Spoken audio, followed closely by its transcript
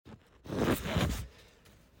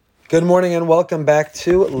Good morning and welcome back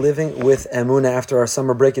to Living with Emunah. After our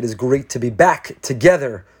summer break, it is great to be back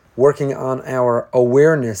together working on our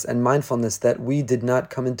awareness and mindfulness that we did not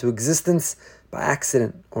come into existence by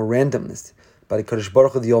accident or randomness. But Kadosh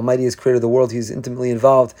Baruch Hu, the Almighty, has created the world. He is intimately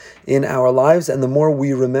involved in our lives, and the more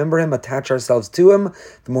we remember Him, attach ourselves to Him,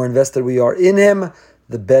 the more invested we are in Him,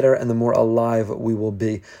 the better and the more alive we will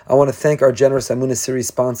be. I want to thank our generous Emunah series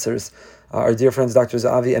sponsors, our dear friends Dr.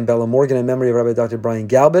 Avi and Bella Morgan, in memory of Rabbi Dr. Brian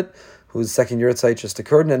Galbert, whose second yahrzeit just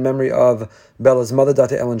occurred, and in memory of Bella's mother,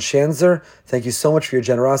 Dr. Ellen Shanzer. Thank you so much for your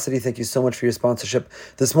generosity. Thank you so much for your sponsorship.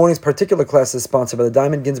 This morning's particular class is sponsored by the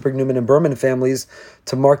Diamond, Ginsburg, Newman, and Berman families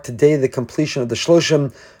to mark today the completion of the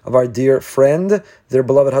Shloshim of our dear friend, their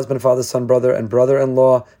beloved husband, father, son, brother, and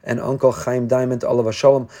brother-in-law, and uncle Chaim Diamond, Olav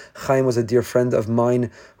Shalom. Chaim was a dear friend of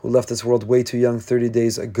mine who left this world way too young 30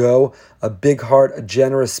 days ago. A big heart, a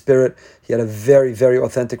generous spirit. He had a very, very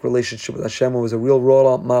authentic relationship with Hashem. It was a real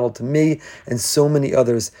role model to me and so many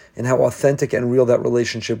others in how authentic and real that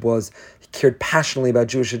relationship was. He cared passionately about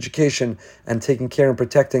Jewish education and taking care and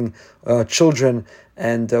protecting children.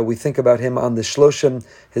 And we think about him on the Shloshim.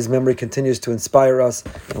 His memory continues to inspire us,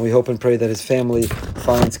 and we hope and pray that his family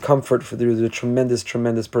finds comfort for the tremendous,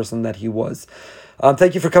 tremendous person that he was.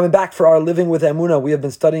 Thank you for coming back for our Living with Emunah. We have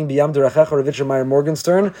been studying B'Yam Derechecha, Rav Yitzchak Meyer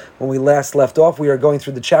Morgenstern. When we last left off, we are going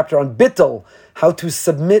through the chapter on Bittul, how to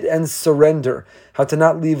submit and surrender, how to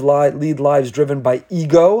not lead lives driven by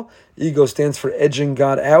ego. Ego stands for edging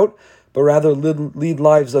God out, but rather lead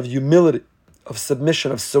lives of humility, of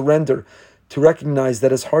submission, of surrender, to recognize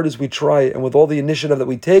that as hard as we try and with all the initiative that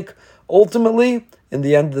we take, ultimately, in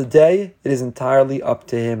the end of the day, it is entirely up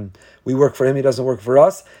to Him. We work for Him, He doesn't work for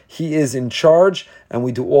us. He is in charge, and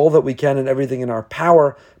we do all that we can and everything in our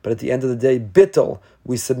power. But at the end of the day, bittul,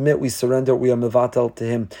 we submit, we surrender, we are mevatel to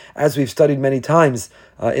Him. As we've studied many times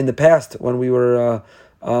in the past when we were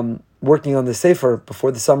working on the Sefer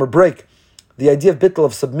before the summer break, the idea of bittul,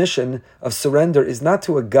 of submission, of surrender, is not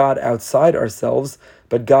to a God outside ourselves,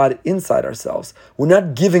 but God inside ourselves. We're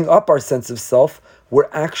not giving up our sense of self, we're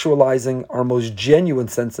actualizing our most genuine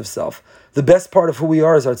sense of self. The best part of who we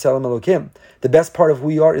are is our Tzelem Elokim. The best part of who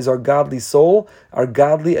we are is our godly soul, our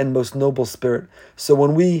godly and most noble spirit. So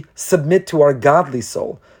when we submit to our godly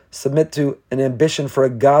soul, submit to an ambition for a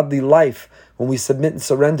godly life, when we submit and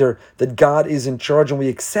surrender that God is in charge and we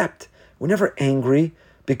accept, we're never angry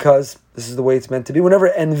because this is the way it's meant to be. We're never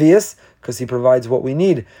envious because He provides what we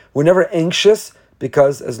need. We're never anxious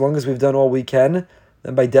because as long as we've done all we can,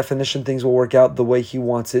 then by definition things will work out the way He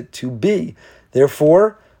wants it to be.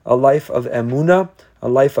 Therefore, a life of emunah, a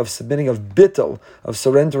life of submitting, of bittul, of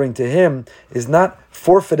surrendering to Him, is not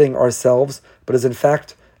forfeiting ourselves, but is in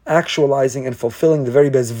fact actualizing and fulfilling the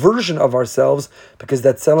very best version of ourselves, because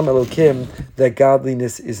that Tzelem Elokim, that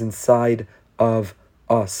godliness, is inside of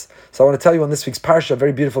us. So I want to tell you on this week's parsha a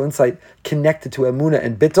very beautiful insight connected to emunah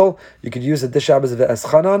and bittul. You could use it this Shabbos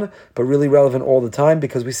ve'eschanan, but really relevant all the time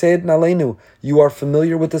because we say it in Aleinu. You are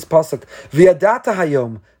familiar with this pasuk. V'yadata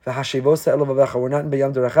hayom v'hashevosa elav avecha. We're not in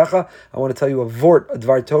B'Yam Derechecha. I want to tell you a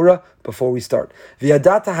Dvar Torah before we start.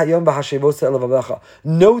 V'yadata hayom v'hashevosa elav avecha.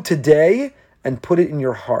 Know today and put it in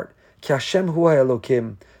your heart. Ki Hashem hu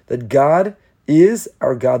ha'elokim. That God is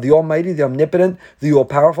our God, the Almighty, the Omnipotent, the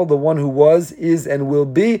All-Powerful, the one who was, is, and will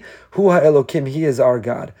be. Hu ha'elokim, He is our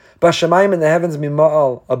God. B'shamayim, in the heavens,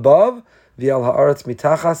 mima'al, above, v'al ha'aretz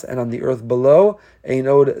mitachas, and on the earth below, ein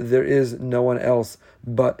od, there is no one else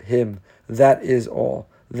but Him. That is all.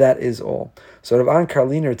 That is all. So Rav Aaron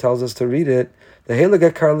Karliner tells us to read it. The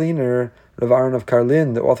Heilige Karliner, Rav Aaron of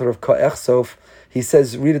Karlin, the author of Ka'ech Sof, he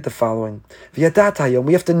says, read it the following. V'yadat hayom,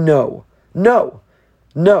 we have to know,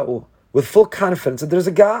 with full confidence that there's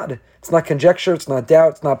a God. It's not conjecture, it's not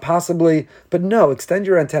doubt, it's not possibly, but no, extend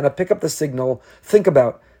your antenna, pick up the signal, think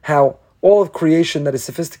about how all of creation that is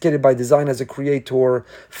sophisticated by design as a creator,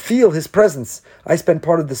 feel His presence. I spent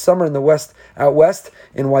part of the summer in the west, out west,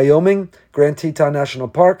 in Wyoming, Grand Teton National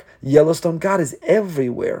Park, Yellowstone. God is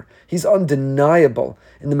everywhere. He's undeniable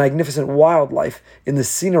in the magnificent wildlife, in the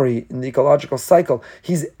scenery, in the ecological cycle.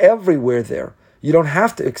 He's everywhere there. You don't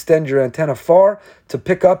have to extend your antenna far to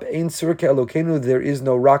pick up Ein Sur Ke'Elokeinu. There is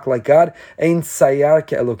no rock like God. Ein Sayar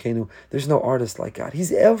Ke'Elokeinu. There's no artist like God.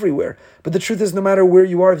 He's everywhere. But the truth is, no matter where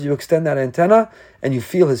you are, if you extend that antenna and you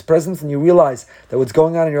feel His presence and you realize that what's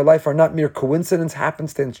going on in your life are not mere coincidence,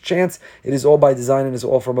 happenstance, chance, it is all by design and is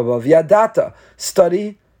all from above. Yadata.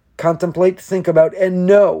 Study, contemplate, think about, and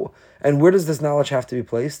know. And where does this knowledge have to be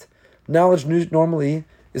placed? Knowledge normally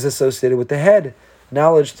is associated with the head.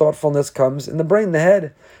 Knowledge, thoughtfulness comes in the brain, the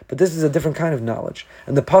head. But this is a different kind of knowledge.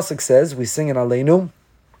 And the pasuk says, we sing in Aleinu,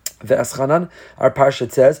 Ve'eschanan, our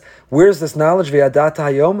parsha says, where's this knowledge? Ve'adata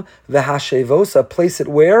hayom ve'hashevosa, place it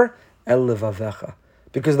where? El levavecha.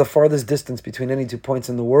 Because the farthest distance between any 2 points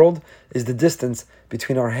in the world is the distance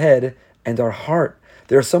between our head and our heart.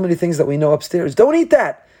 There are so many things that we know upstairs. Don't eat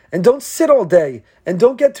that, and don't sit all day, and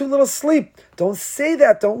don't get too little sleep. Don't say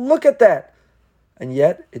that, don't look at that. And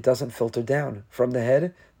yet, it doesn't filter down from the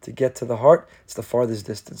head to get to the heart. It's the farthest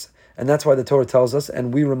distance. And that's why the Torah tells us,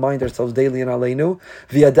 and we remind ourselves daily in Aleinu,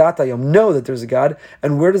 V'yadata yom, know that there's a God.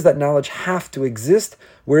 And where does that knowledge have to exist?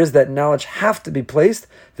 Where does that knowledge have to be placed?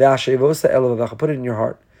 Ve'ashevosa elavavecha, put it in your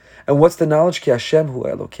heart. And what's the knowledge? Ki Hashem hu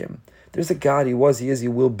Elokim. There's a God, He was, He is, He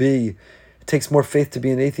will be. It takes more faith to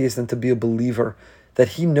be an atheist than to be a believer. That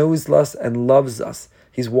He knows us and loves us.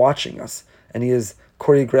 He's watching us, and He is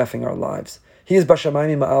choreographing our lives. He is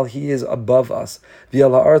Bashamayim Ma'al, He is above us.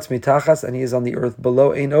 V'al ha'aretz mitachas, and He is on the earth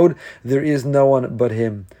below. Ein od, there is no one but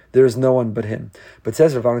Him. There is no one but Him. But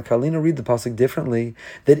says Rav Aaron Karliner, read the pasuk differently,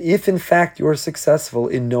 that if in fact you're successful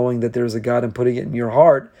in knowing that there is a God and putting it in your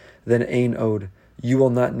heart, then Ein od, you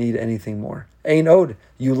will not need anything more. Ein od,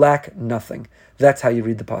 you lack nothing. That's how you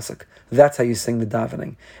read the pasuk. That's how you sing the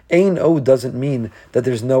davening. Ein od doesn't mean that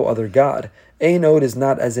there's no other God. Ein od is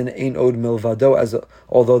not as in Ein od milvado,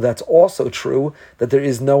 although that's also true, that there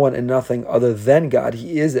is no one and nothing other than God.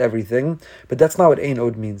 He is everything, but that's not what Ein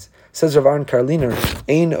od means. Says Rav Aaron Karliner,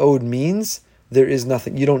 Ein od means there is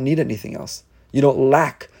nothing. You don't need anything else. You don't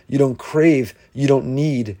lack. You don't crave. You don't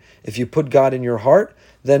need. If you put God in your heart,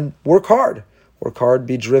 then work hard. Work hard,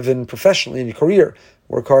 be driven professionally in your career.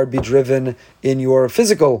 Work hard, be driven in your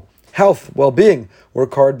physical health, well-being.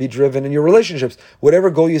 Work hard, be driven in your relationships. Whatever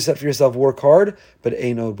goal you set for yourself, work hard. But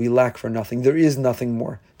Ein od, we lack for nothing. There is nothing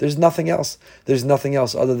more. There's nothing else. There's nothing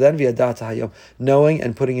else other than V'yadata hayom, knowing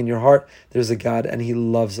and putting in your heart there's a God and He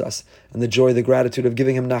loves us. And the joy, the gratitude of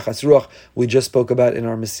giving Him nachas ruach, we just spoke about in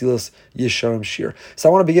our Mesilas Yesharim shir. So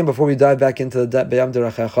I want to begin before we dive back into the B'yam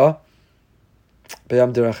Derachecha,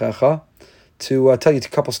 to tell you a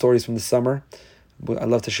couple stories from the summer. I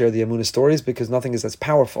love to share the Emunah stories because nothing is as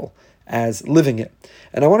powerful as living it.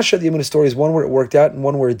 And I want to share the Emunah stories, one where it worked out and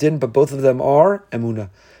one where it didn't, but both of them are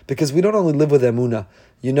Emunah. Because we don't only live with Emunah.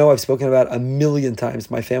 You know, I've spoken about a million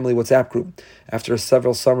times my family WhatsApp group. After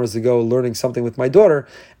several summers ago, learning something with my daughter,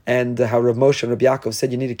 and how Rav Moshe and Rav Yaakov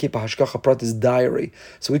said you need to keep a Hashgacha Pratis diary.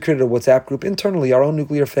 So we created a WhatsApp group internally, our own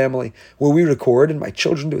nuclear family, where we record, and my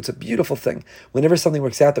children do. It's a beautiful thing. Whenever something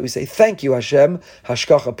works out, that we say, thank you Hashem,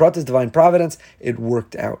 Hashgacha Pratis, divine providence, it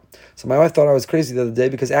worked out. So my wife thought I was crazy the other day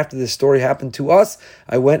because after this story happened to us,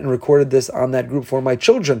 I went and recorded this on that group for my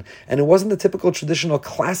children. And it wasn't the typical traditional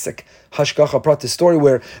classic Hashgacha Pratis story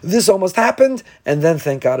where this almost happened, and then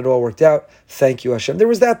thank God it all worked out. Thank you Hashem. There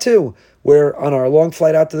was that too, where on our long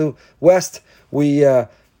flight out to the west, my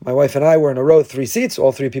wife and I were in a row, 3 seats,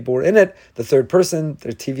 all 3 people were in it. The third person,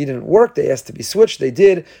 their TV didn't work, they asked to be switched, they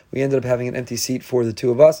did. We ended up having an empty seat for the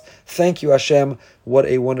 2 of us. Thank you Hashem, what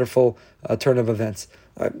a wonderful turn of events.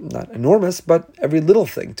 Not enormous, but every little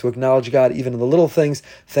thing, to acknowledge God, even in the little things.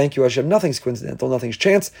 Thank you Hashem, nothing's coincidental, nothing's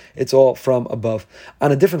chance, it's all from above.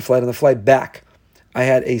 On a different flight, on the flight back, I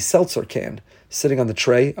had a seltzer can sitting on the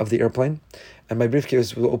tray of the airplane, and my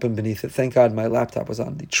briefcase was open beneath it. Thank God my laptop was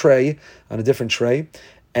on the tray, on a different tray.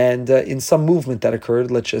 And in some movement that occurred,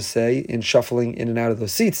 let's just say, in shuffling in and out of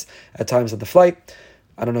those seats at times of the flight,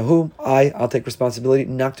 I don't know who, I'll take responsibility,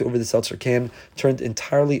 knocked over the seltzer can, turned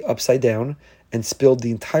entirely upside down, and spilled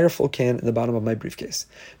the entire full can in the bottom of my briefcase.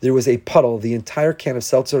 There was a puddle, the entire can of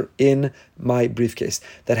seltzer in my briefcase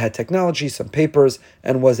that had technology, some papers,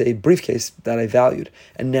 and was a briefcase that I valued.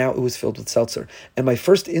 And now it was filled with seltzer. And my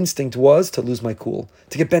first instinct was to lose my cool,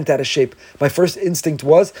 to get bent out of shape. My first instinct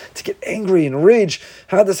was to get angry and rage.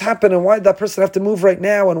 How did this happen? And why did that person have to move right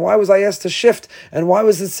now? And why was I asked to shift? And why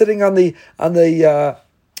was it sitting on the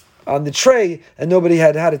tray and nobody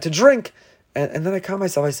had it to drink? And then I caught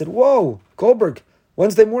myself. I said, whoa, Goldberg,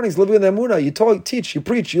 Wednesday mornings, living with Emunah. You talk, teach, you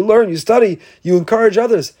preach, you learn, you study, you encourage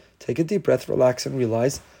others. Take a deep breath, relax, and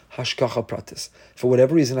realize, Hashgacha Pratis. For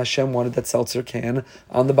whatever reason, Hashem wanted that seltzer can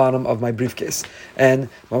on the bottom of my briefcase. And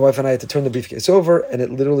my wife and I had to turn the briefcase over, and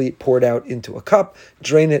it literally poured out into a cup,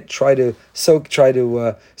 drain it, try to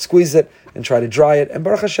squeeze it, and try to dry it. And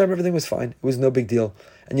Baruch Hashem, everything was fine. It was no big deal.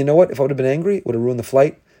 And you know what? If I would have been angry, it would have ruined the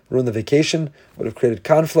flight, ruined the vacation, would have created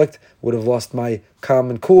conflict, would have lost my calm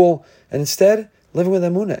and cool. And instead, living with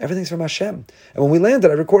Emunah. Everything's from Hashem. And when we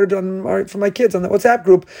landed, I recorded for my kids on the WhatsApp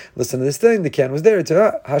group. Listen to this thing. The can was there. It's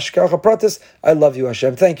Hashkacha Pratis. I love you,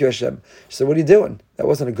 Hashem. Thank you, Hashem. She said, what are you doing? That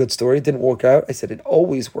wasn't a good story. It didn't work out. I said, it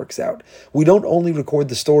always works out. We don't only record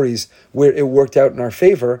the stories where it worked out in our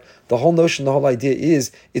favor. The whole notion, the whole idea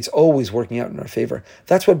is it's always working out in our favor.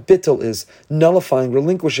 That's what bittul is. Nullifying,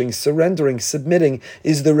 relinquishing, surrendering, submitting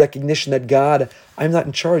is the recognition that God, I'm not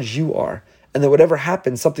in charge, you are. And that whatever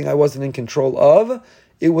happened, something I wasn't in control of,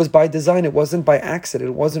 it was by design. It wasn't by accident.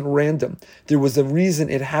 It wasn't random. There was a reason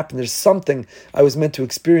it happened. There's something I was meant to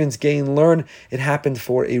experience, gain, learn. It happened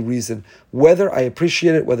for a reason. Whether I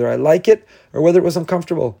appreciate it, whether I like it, or whether it was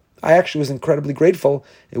uncomfortable. I actually was incredibly grateful.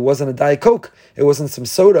 It wasn't a Diet Coke. It wasn't some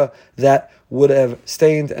soda that would have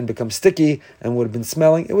stained and become sticky and would have been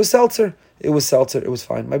smelling. It was seltzer. It was seltzer. It was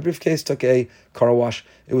fine. My briefcase took a car wash.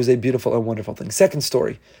 It was a beautiful and wonderful thing. Second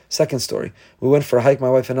story. We went for a hike, my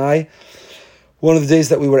wife and I. One of the days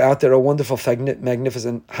that we were out there, a wonderful,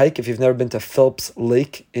 magnificent hike. If you've never been to Phelps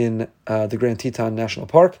Lake in the Grand Teton National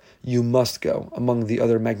Park, you must go, among the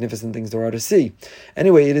other magnificent things there are to see.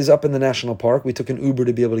 Anyway, it is up in the national park. We took an Uber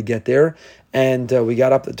to be able to get there, and we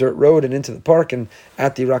got up the dirt road and into the park and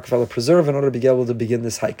at the Rockefeller Preserve in order to be able to begin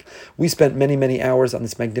this hike. We spent many, many hours on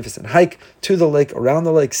this magnificent hike to the lake, around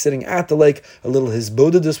the lake, sitting at the lake, a little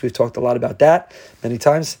hisbodedus. We've talked a lot about that many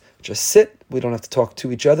times. Just sit. We don't have to talk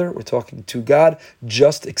to each other. We're talking to God,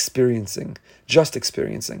 just experiencing.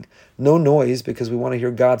 No noise, because we want to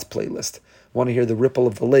hear God's playlist. Want to hear the ripple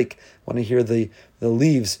of the lake. Want to hear the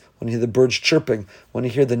leaves. Want to hear the birds chirping. Want to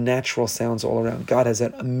hear the natural sounds all around. God has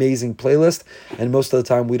that amazing playlist, and most of the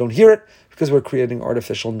time we don't hear it because we're creating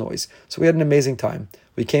artificial noise. So we had an amazing time.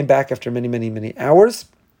 We came back after many, many, many hours,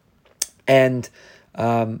 and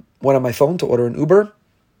went on my phone to order an Uber.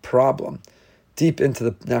 Problem. Deep into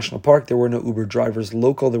the national park, there were no Uber drivers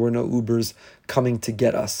local. There were no Ubers coming to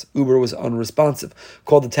get us. Uber was unresponsive.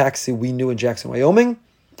 Called the taxi we knew in Jackson, Wyoming.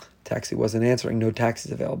 Taxi wasn't answering. No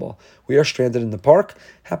taxis available. We are stranded in the park.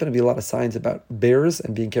 Happened to be a lot of signs about bears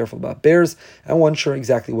and being careful about bears, and wasn't sure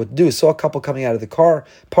exactly what to do. Saw a couple coming out of the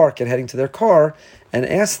park and heading to their car, and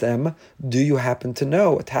asked them, do you happen to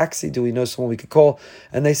know a taxi? Do we know someone we could call?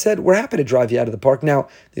 And they said, we're happy to drive you out of the park. Now,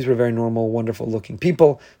 these were very normal, wonderful looking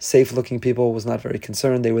people, safe looking people, was not very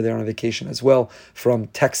concerned. They were there on a vacation as well from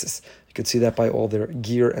Texas. You could see that by all their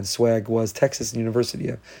gear and swag. Was Texas and University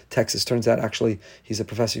of Texas. Turns out, actually, he's a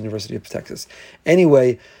professor at University of Texas.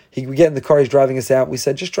 Anyway, we get in the car, he's driving us out. We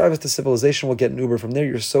said, just drive us to Civilization. We'll get an Uber from there.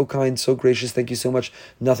 You're so kind, so gracious. Thank you so much.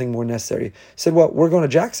 Nothing more necessary. He said, well, we're going to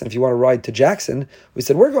Jackson. If you want to ride to Jackson. We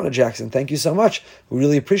said, we're going to Jackson. Thank you so much. We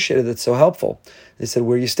really appreciated it. It's so helpful. They said,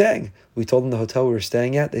 where are you staying? We told them the hotel we were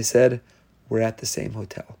staying at. They said, we're at the same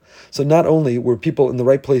hotel. So not only were people in the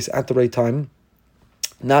right place at the right time,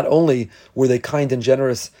 not only were they kind and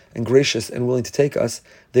generous and gracious and willing to take us,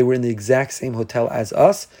 they were in the exact same hotel as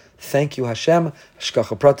us. Thank you, Hashem.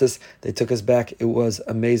 Hashkacha Pratis. They took us back. It was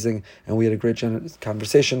amazing. And we had a great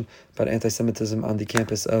conversation about anti-Semitism on the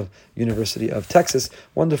campus of University of Texas.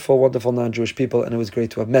 Wonderful, wonderful non-Jewish people. And it was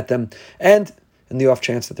great to have met them. And in the off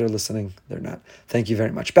chance that they're listening, they're not. Thank you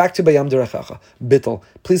very much. Back to Bayam Derechacha, Bittul.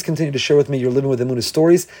 Please continue to share with me your Living with Emunah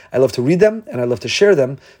stories. I love to read them and I love to share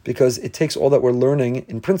them because it takes all that we're learning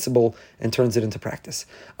in principle and turns it into practice.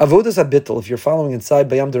 Avodas HaBittul, if you're following inside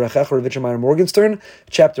Bayam Derechacha, Rav Meyer Morgenstern,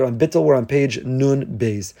 chapter on Bittul, we're on page Nun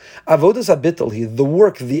Beis. Avodas HaBittul, the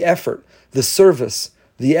work, the effort, the service,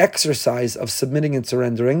 the exercise of submitting and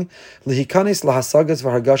surrendering, Lihikanis lahasagas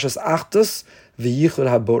v'hargashas achdus v'yichud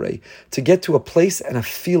habore, to get to a place and a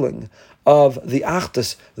feeling of the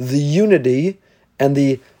achdus, the unity and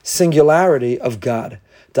the singularity of God.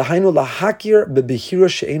 Dahainu lahakir bebehira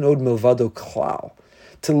she'ein od milvado klal,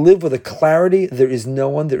 to live with a clarity, there is no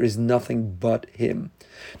one, there is nothing but Him.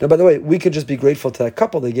 Now, by the way, we could just be grateful to that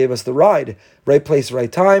couple. They gave us the ride. Right place,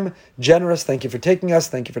 right time. Generous. Thank you for taking us.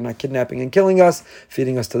 Thank you for not kidnapping and killing us,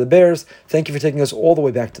 feeding us to the bears. Thank you for taking us all the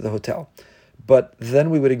way back to the hotel. But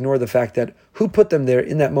then we would ignore the fact that who put them there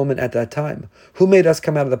in that moment at that time? Who made us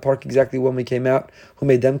come out of the park exactly when we came out? Who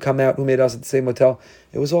made them come out? Who made us at the same hotel?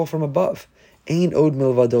 It was all from above. Ein od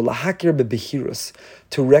milvado lahakir bebehirus,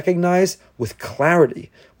 to recognize with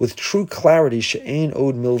clarity, with true clarity, she'ein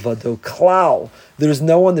od milvado klal. There's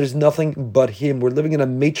no one, there's nothing but Him. We're living in a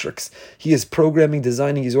matrix. He is programming,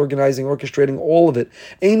 designing, He's organizing, orchestrating all of it.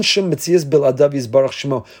 Ein shem metzias biladav yisbarach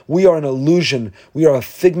shemo. We are an illusion. We are a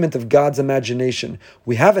figment of God's imagination.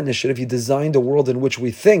 We have initiative. He designed a world in which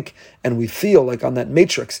we think and we feel like on that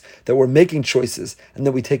matrix that we're making choices and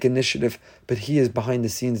that we take initiative, but He is behind the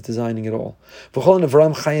scenes designing it all.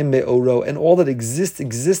 And all that exists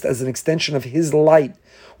as an extension extension of His light.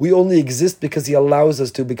 We only exist because He allows us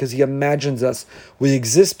to, because He imagines us. We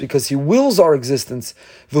exist because He wills our existence.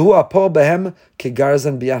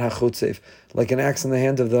 Like an axe in the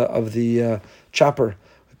hand of the chopper.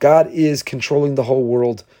 God is controlling the whole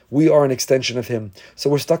world. We are an extension of Him. So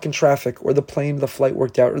we're stuck in traffic, or the flight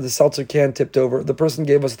worked out, or the seltzer can tipped over, or the person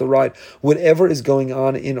gave us the ride. Whatever is going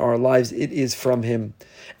on in our lives, it is from Him.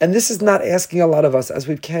 And this is not asking a lot of us, as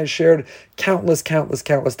we've shared countless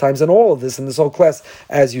times, and all of this in this whole class,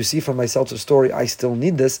 as you see from my seltzer story, I still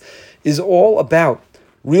need this, is all about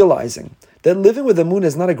realizing that living with Emunah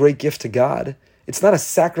is not a great gift to God. It's not a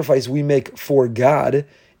sacrifice we make for God.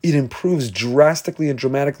 It improves drastically and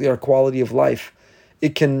dramatically our quality of life.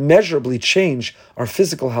 It can measurably change our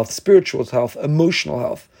physical health, spiritual health, emotional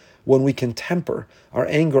health, when we can temper our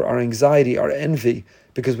anger, our anxiety, our envy,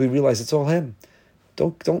 because we realize it's all Him.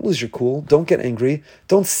 Don't lose your cool. Don't get angry.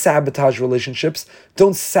 Don't sabotage relationships.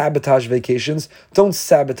 Don't sabotage vacations. Don't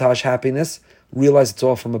sabotage happiness. Realize it's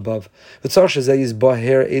all from above. To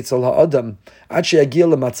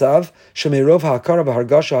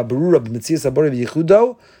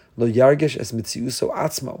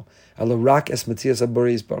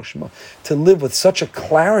live with such a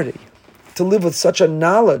clarity, to live with such a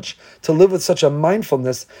knowledge, to live with such a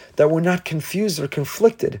mindfulness that we're not confused or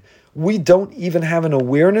conflicted. We don't even have an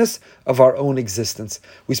awareness of our own existence.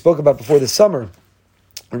 We spoke about before the summer,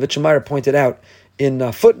 and Richard Meyer pointed out in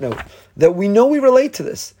a footnote that we know we relate to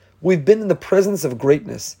this. We've been in the presence of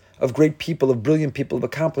greatness, of great people, of brilliant people, of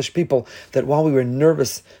accomplished people, that while we were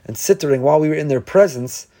nervous and sittering, while we were in their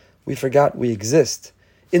presence, we forgot we exist.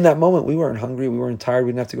 In that moment, we weren't hungry, we weren't tired,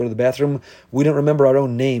 we didn't have to go to the bathroom, we didn't remember our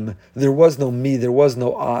own name. There was no me, there was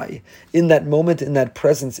no I. In that moment, in that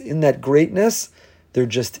presence, in that greatness, there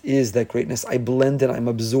just is that greatness. I blend in, I'm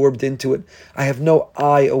absorbed into it. I have no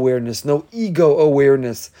I awareness, no ego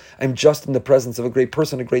awareness. I'm just in the presence of a great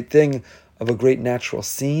person, a great thing, of a great natural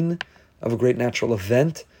scene, of a great natural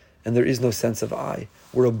event, and there is no sense of I.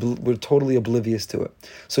 We're totally oblivious to it.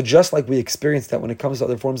 So just like we experience that when it comes to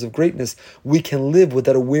other forms of greatness, we can live with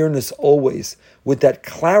that awareness always, with that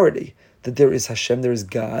clarity that there is Hashem, there is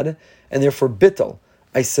God, and therefore bittul,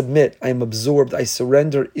 I submit, I am absorbed, I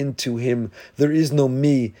surrender into Him. There is no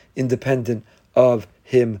me independent of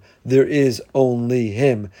Him. There is only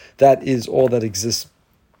Him. That is all that exists.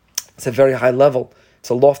 It's a very high level. It's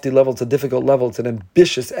a lofty level. It's a difficult level. It's an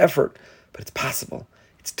ambitious effort, but it's possible.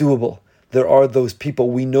 It's doable. There are those people,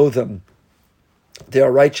 we know them. They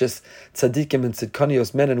are righteous tzaddikim and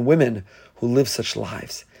tzidkanios, men and women who live such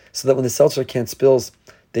lives, so that when the seltzer can spills,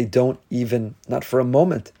 they don't even, not for a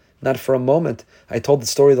moment. I told the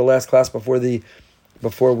story the last class before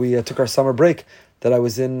we took our summer break, that I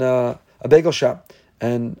was in a bagel shop,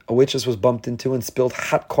 and a waitress was bumped into and spilled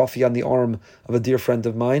hot coffee on the arm of a dear friend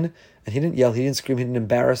of mine. And he didn't yell, he didn't scream, he didn't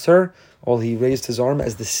embarrass her. All he raised his arm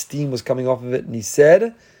as the steam was coming off of it, and he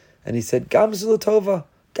said, Gam Zulatova.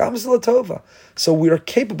 So we are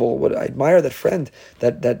capable. What I admire that friend,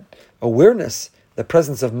 that awareness, that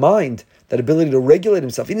presence of mind, that ability to regulate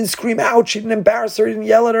himself. He didn't scream ouch, he didn't embarrass her, he didn't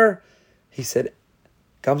yell at her. He said,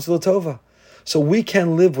 Gam Zulatova. So we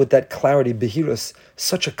can live with that clarity, behirus,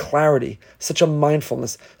 such a clarity, such a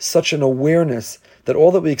mindfulness, such an awareness, that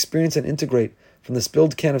all that we experience and integrate, from the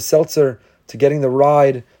spilled can of seltzer to getting the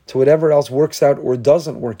ride to whatever else works out or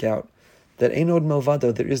doesn't work out, that Einod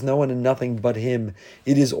Melvado, there is no one and nothing but Him.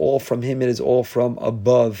 It is all from Him. It is all from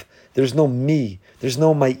above. There's no me. There's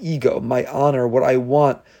no my ego, my honor, what I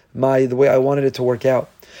want, the way I wanted it to work out.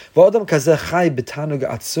 And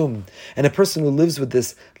a person who lives with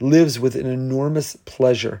this lives with an enormous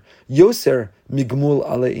pleasure. Yoser migmul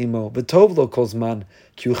aleimo v'tov lo kol zman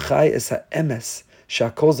ki hu chai es ha'emes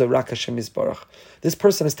she'akol ze rak Hashem yisbarach. This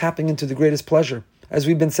person is tapping into the greatest pleasure, as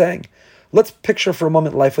we've been saying. Let's picture for a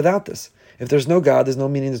moment life without this. If there's no God, there's no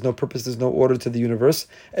meaning, there's no purpose, there's no order to the universe.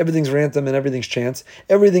 Everything's random and everything's chance.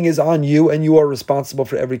 Everything is on you and you are responsible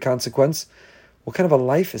for every consequence. What kind of a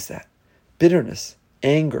life is that? Bitterness,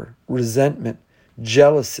 anger, resentment,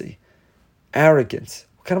 jealousy, arrogance.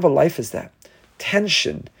 What kind of a life is that?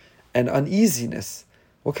 Tension and uneasiness.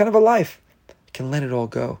 What kind of a life? You can let it all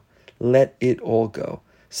go. Let it all go.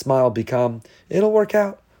 Smile, be calm. It'll work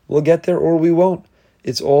out. We'll get there or we won't.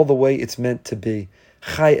 It's all the way it's meant to be.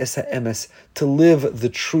 Chai es ha'emes, to live the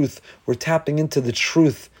truth. We're tapping into the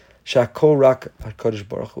truth. Shakol rak HaKadosh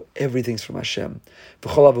Baruch Hu. Everything's from Hashem.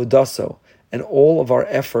 V'chol avodaso. And all of our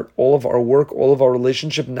effort, all of our work, all of our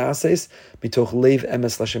relationship, nases, mitoch leiv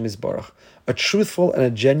emes l'Hashem yisbarach. A truthful and a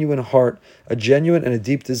genuine heart, a genuine and a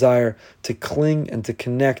deep desire to cling and to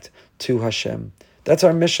connect to Hashem. That's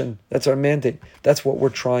our mission. That's our mandate. That's what we're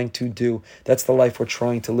trying to do. That's the life we're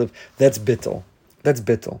trying to live. That's bittul. That's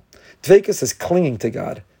bittul. Dveikus is clinging to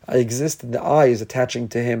God. I exist and the I is attaching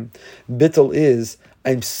to Him. Bittul is,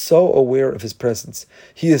 I'm so aware of His presence.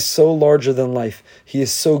 He is so larger than life. He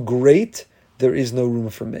is so great, there is no room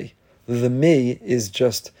for me. The me is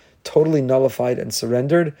just totally nullified and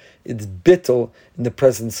surrendered. It's bittul in the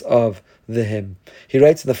presence of the Him. He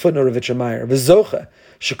writes in the footnote of Vichamayr, V'zoche,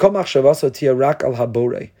 shekol machshavaso tia rak al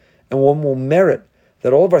habore, and one will merit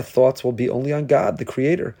that all of our thoughts will be only on God, the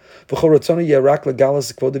Creator. V'chol ratzonu yeh rak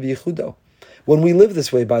legalos kvodo v'yichudo. When we live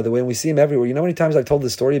this way, by the way, and we see Him everywhere, you know how many times I've told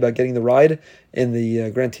this story about getting the ride in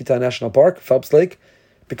the Grand Teton National Park, Phelps Lake?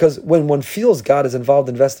 Because when one feels God is involved,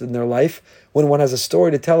 invested in their life, when one has a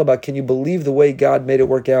story to tell about, can you believe the way God made it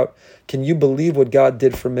work out? Can you believe what God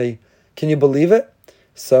did for me? Can you believe it?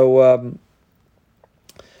 So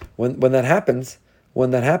when that happens,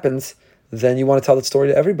 then you want to tell that story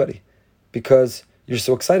to everybody because you're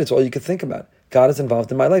so excited. It's all you could think about. God is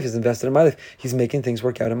involved in my life. He's invested in my life. He's making things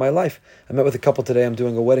work out in my life. I met with a couple today. I'm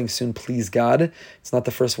doing a wedding soon, please God. It's not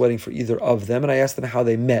the first wedding for either of them. And I asked them how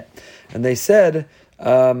they met. And they said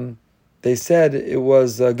it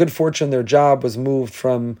was good fortune. Their job was moved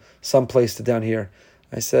from some place to down here.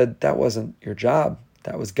 I said, that wasn't your job.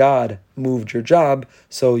 That was God moved your job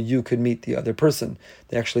so you could meet the other person.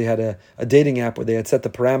 They actually had a dating app where they had set the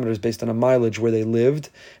parameters based on a mileage where they lived.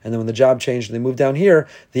 And then when the job changed and they moved down here,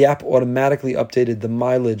 the app automatically updated the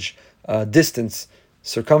mileage, distance,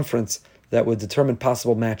 circumference that would determine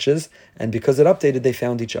possible matches. And because it updated, they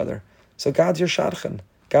found each other. So God's your shadchan.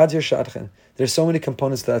 God's your shadchan. There's so many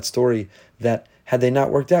components to that story that had they not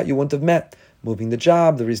worked out, you wouldn't have met. Moving the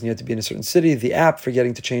job, the reason you had to be in a certain city, the app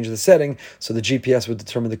forgetting to change the setting, so the GPS would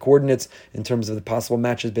determine the coordinates in terms of the possible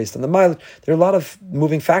matches based on the mileage. There are a lot of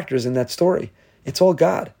moving factors in that story. It's all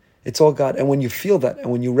God. It's all God. And when you feel that,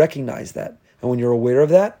 and when you recognize that, and when you're aware of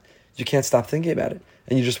that, you can't stop thinking about it.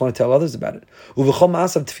 And you just want to tell others about it.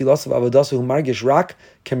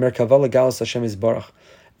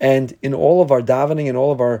 And in all of our davening, in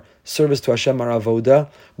all of our service to Hashem, our avoda,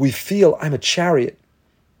 we feel, I'm a chariot.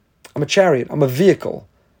 I'm a vehicle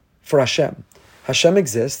for Hashem. Hashem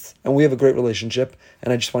exists, and we have a great relationship,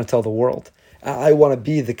 and I just want to tell the world. I want to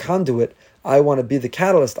be the conduit. I want to be the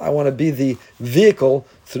catalyst. I want to be the vehicle,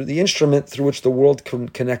 through the instrument through which the world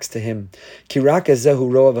connects to Him. That's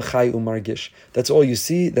all you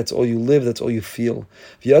see, that's all you live, that's all you feel.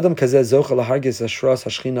 And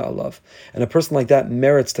a person like that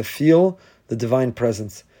merits to feel the divine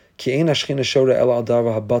presence. God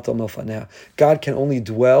can only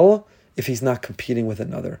dwell if He's not competing with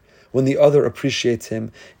another. When the other appreciates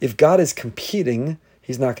Him. If God is competing,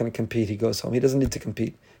 He's not going to compete. He goes home. He doesn't need to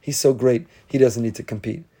compete. He's so great, He doesn't need to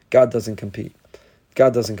compete. God doesn't compete.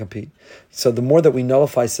 God doesn't compete. So the more that we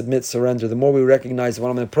nullify, submit, surrender, the more we recognize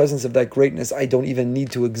when I'm in the presence of that greatness, I don't even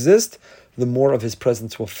need to exist, the more of His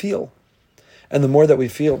presence we'll feel. And the more that we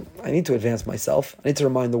feel, I need to advance myself. I need to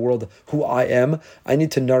remind the world who I am. I need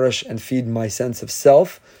to nourish and feed my sense of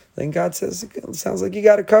self. Then God says, it sounds like you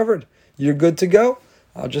got it covered. You're good to go.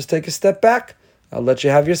 I'll just take a step back. I'll let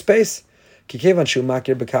you have your space. We can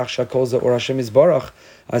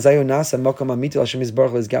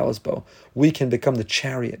become the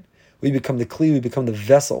chariot. We become the kli, we become the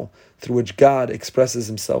vessel through which God expresses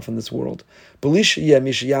Himself in this world. With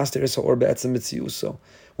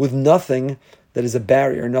nothing that is a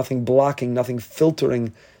barrier, nothing blocking, nothing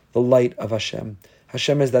filtering the light of Hashem.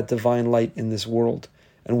 Hashem is that divine light in this world,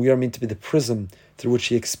 and we are meant to be the prism through which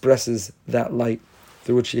He expresses that light,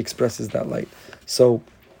 So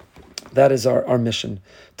that is our mission.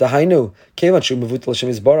 Dahainu, kevachu mevutal Hashem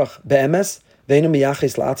Yisbarach be'emes, ve'enu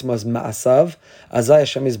miyachis la'atzmas ma'asav, azay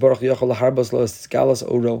Hashem Yisbarach yochol laharbos lo esgalos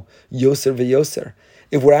oro, yoser ve'yoser.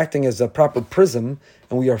 If we're acting as a proper prism,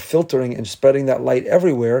 and we are filtering and spreading that light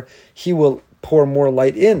everywhere, He will pour more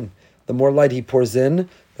light in. The more light He pours in,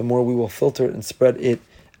 the more we will filter it and spread it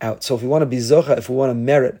out. So if we want to be zocha, if we want to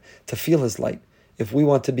merit to feel His light, if we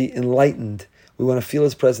want to be enlightened, we want to feel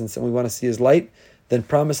His presence and we want to see His light, then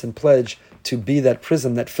promise and pledge to be that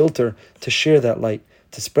prism, that filter, to share that light,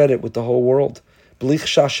 to spread it with the whole world.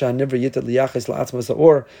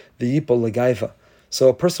 So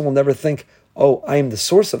a person will never think, oh, I am the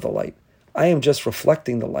source of the light. I am just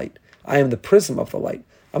reflecting the light. I am the prism of the light.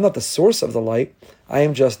 I'm not the source of the light. I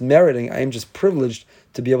am just meriting, I am just privileged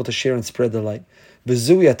to be able to share and spread the light. This is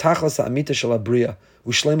the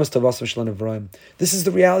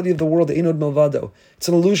reality of the world. It's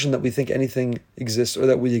an illusion that we think anything exists or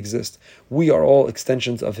that we exist. We are all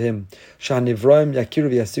extensions of Him.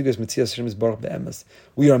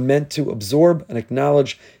 We are meant to absorb and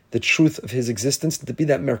acknowledge the truth of his existence, to be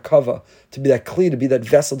that merkava, to be that kli, to be that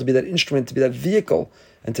vessel, to be that instrument, to be that vehicle,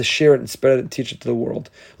 and to share it and spread it and teach it to the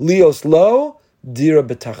world. Lios lo dira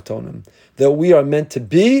betachtonim. That we are meant to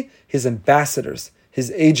be his ambassadors,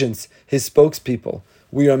 his agents, his spokespeople.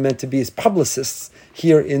 We are meant to be his publicists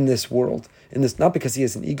here in this world. In this, not because he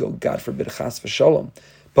has an ego, God forbid, chas v'sholom,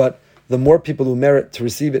 but the more people who merit to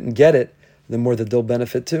receive it and get it, the more that they'll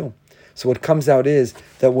benefit too. So what comes out is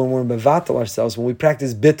that when we're mevatel ourselves, when we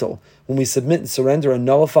practice bittul, when we submit and surrender and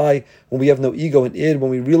nullify, when we have no ego and id,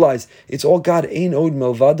 when we realize it's all God, ein od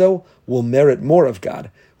melvado, we'll merit more of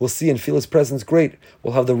God. We'll see and feel his presence great.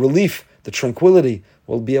 We'll have the relief, the tranquility.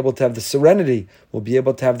 We'll be able to have the serenity. We'll be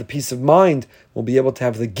able to have the peace of mind. We'll be able to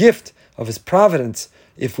have the gift of his providence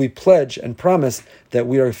if we pledge and promise that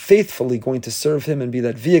we are faithfully going to serve him and be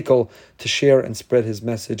that vehicle to share and spread his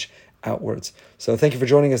message outwards. So thank you for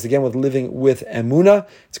joining us again with Living with Emunah.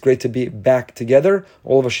 It's great to be back together.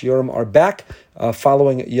 All of our shiurim are back.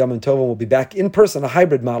 Following Yom Tovim, we'll be back in person, a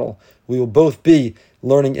hybrid model. We will both be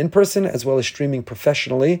learning in person as well as streaming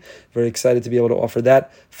professionally. Very excited to be able to offer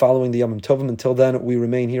that following the Yom Tovim. Until then, we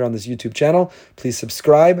remain here on this YouTube channel. Please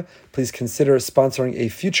subscribe. Please consider sponsoring a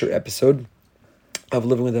future episode of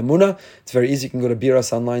Living with Emunah. It's very easy. You can go to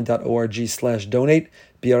brsonline.org/donate,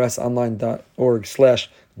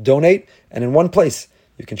 brsonline.org/donate, and in one place,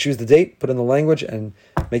 you can choose the date, put in the language, and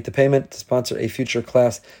make the payment to sponsor a future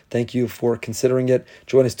class. Thank you for considering it.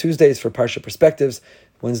 Join us Tuesdays for Parsha Perspectives,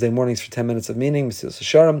 Wednesday mornings for 10 minutes of meaning, Mesilas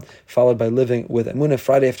Yesharim, followed by Living with Emunah.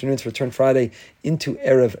 Friday afternoons for Turn Friday into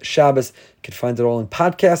Erev Shabbos. You can find it all in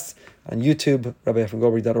podcasts on YouTube,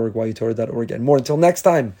 rabbiefremgoldberg.org, yutorah.org, and more. Until next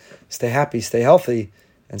time, stay happy, stay healthy,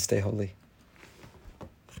 and stay holy.